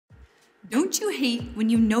Don't you hate when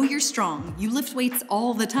you know you're strong, you lift weights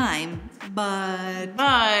all the time,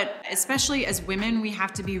 but especially as women, we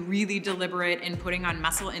have to be really deliberate in putting on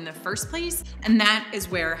muscle in the first place, and that is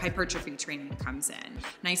where hypertrophy training comes in.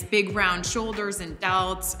 Nice big round shoulders and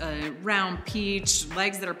delts, a round peach,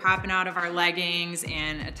 legs that are popping out of our leggings,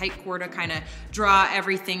 and a tight core to kind of draw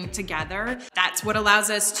everything together. That's what allows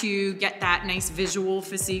us to get that nice visual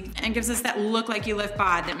physique and gives us that look like you lift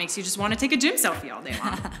bod that makes you just want to take a gym selfie all day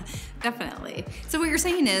long. Definitely. So what you're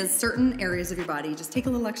saying is certain areas of your body just take a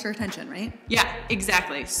little extra attention, right? Yeah,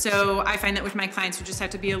 exactly. So I find that with my clients, we just have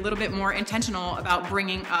to be a little bit more intentional about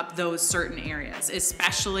bringing up those certain areas,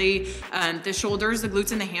 especially the shoulders, the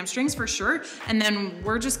glutes, and the hamstrings for sure. And then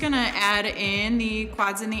we're just gonna add in the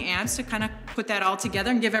quads and the abs to kind of put that all together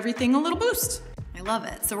and give everything a little boost. I love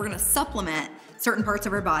it. So we're gonna supplement certain parts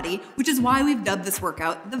of our body, which is why we've dubbed this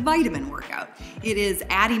workout the vitamin workout. It is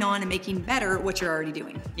adding on and making better what you're already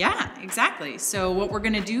doing. Yeah, exactly. So what we're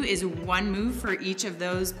gonna do is one move for each of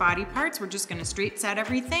those body parts. We're just gonna straight set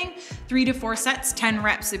everything, 3 to 4 sets, 10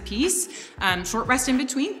 reps a piece. Short rest in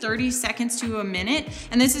between, 30 seconds to a minute.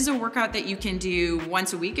 And this is a workout that you can do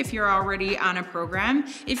once a week if you're already on a program.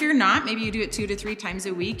 If you're not, maybe you do it 2 to 3 times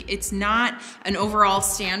a week. It's not an overall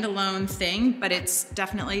standalone thing, but it's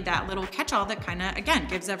definitely that little catch-all that kind of, again,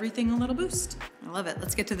 gives everything a little boost. I love it.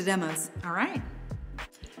 Let's get to the demos. All right.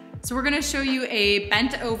 So we're gonna show you a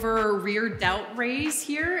bent over rear delt raise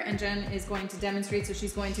here, and Jen is going to demonstrate. So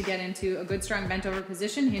she's going to get into a good strong bent over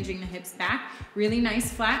position, hinging the hips back, really nice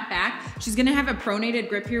flat back. She's gonna have a pronated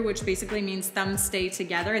grip here, which basically means thumbs stay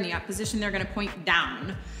together. In the up position, they're gonna point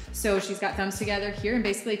down. So she's got thumbs together here, and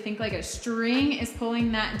basically think like a string is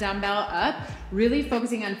pulling that dumbbell up, really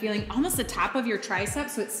focusing on feeling almost the top of your tricep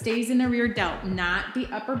so it stays in the rear delt, not the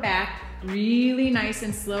upper back. Really nice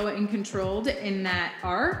and slow and controlled in that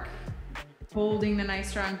arc. Holding the nice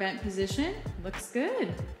strong bent position. Looks good.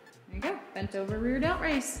 There you go, bent over rear delt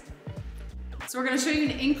raise. So we're gonna show you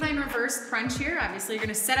an incline reverse crunch here. Obviously you're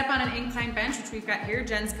gonna set up on an incline bench, which we've got here.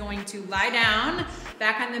 Jen's going to lie down,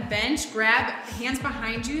 back on the bench, grab hands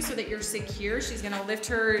behind you so that you're secure. She's gonna lift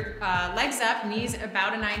her legs up, knees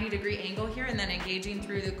about a 90-degree angle here, and then engaging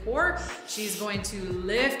through the core. She's going to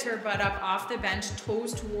lift her butt up off the bench,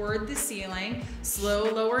 toes toward the ceiling, slow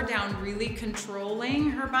lower down, really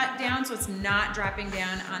controlling her butt down so it's not dropping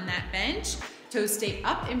down on that bench. Toes stay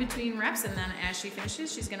up in between reps, and then as she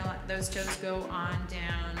finishes, she's gonna let those toes go on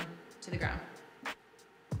down to the ground.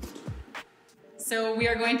 So we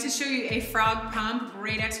are going to show you a frog pump.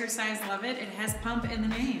 Great exercise, love it. It has pump in the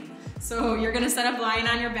name. So you're gonna set up lying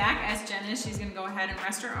on your back as Jen is. She's gonna go ahead and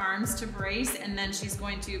rest her arms to brace, and then she's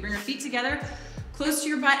going to bring her feet together, close to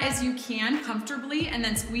your butt as you can, comfortably, and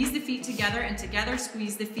then squeeze the feet together, and together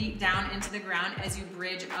squeeze the feet down into the ground as you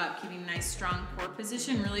bridge up, keeping a nice strong core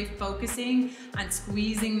position, really focusing on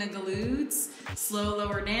squeezing the glutes. Slow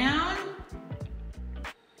lower down.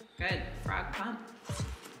 Good, frog pump.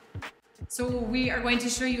 So we are going to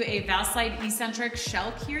show you a Valslide Eccentric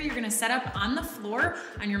SHELC here. You're gonna set up on the floor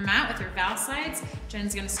on your mat with your Valslides.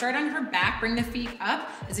 Jen's gonna start on her back, bring the feet up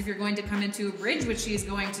as if you're going to come into a bridge, which she is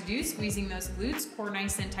going to do, squeezing those glutes, core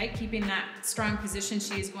nice and tight, keeping that strong position.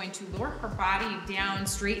 She is going to lower her body down,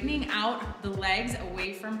 straightening out the legs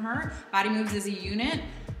away from her. Body moves as a unit,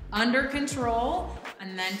 under control,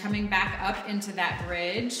 and then coming back up into that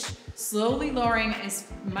bridge. Slowly lowering as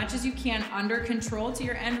much as you can under control to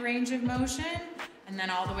your end range of motion, and then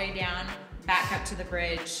all the way down, back up to the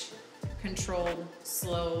bridge. Controlled,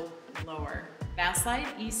 slow, lower. Valslide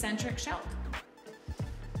Eccentric SHELC.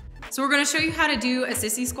 So we're gonna show you how to do a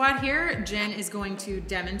sissy squat here. Jen is going to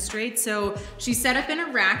demonstrate. So she's set up in a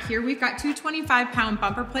rack here. We've got 2 25-pound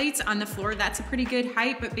bumper plates on the floor. That's a pretty good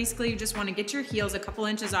height, but basically you just wanna get your heels a couple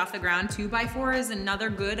inches off the ground. 2x4 is another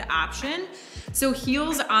good option. So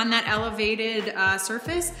heels on that elevated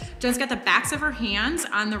surface. Jen's got the backs of her hands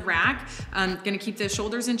on the rack. Gonna keep the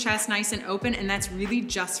shoulders and chest nice and open, and that's really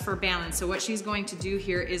just for balance. So what she's going to do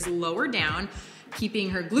here is lower down, keeping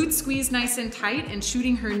her glutes squeezed nice and tight and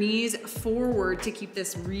shooting her knees forward to keep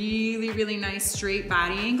this really, really nice straight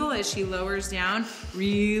body angle as she lowers down,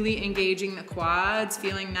 really engaging the quads,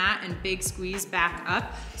 feeling that, and big squeeze back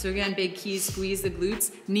up. So again, big keys, squeeze the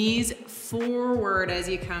glutes, knees forward as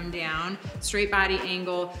you come down, straight body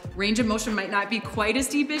angle. Range of motion might not be quite as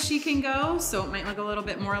deep as she can go, so it might look a little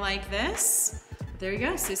bit more like this. There you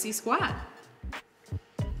go, sissy squat.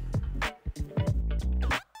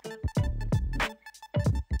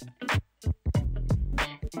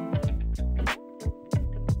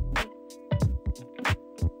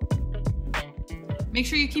 Make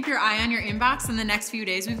sure you keep your eye on your inbox in the next few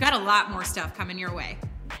days. We've got a lot more stuff coming your way.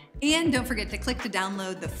 And don't forget to click to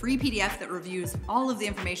download the free PDF that reviews all of the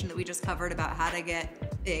information that we just covered about how to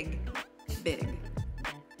get big,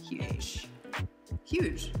 huge.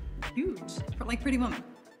 Huge. Like Pretty Woman.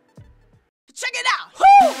 Check it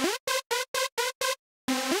out! Woo!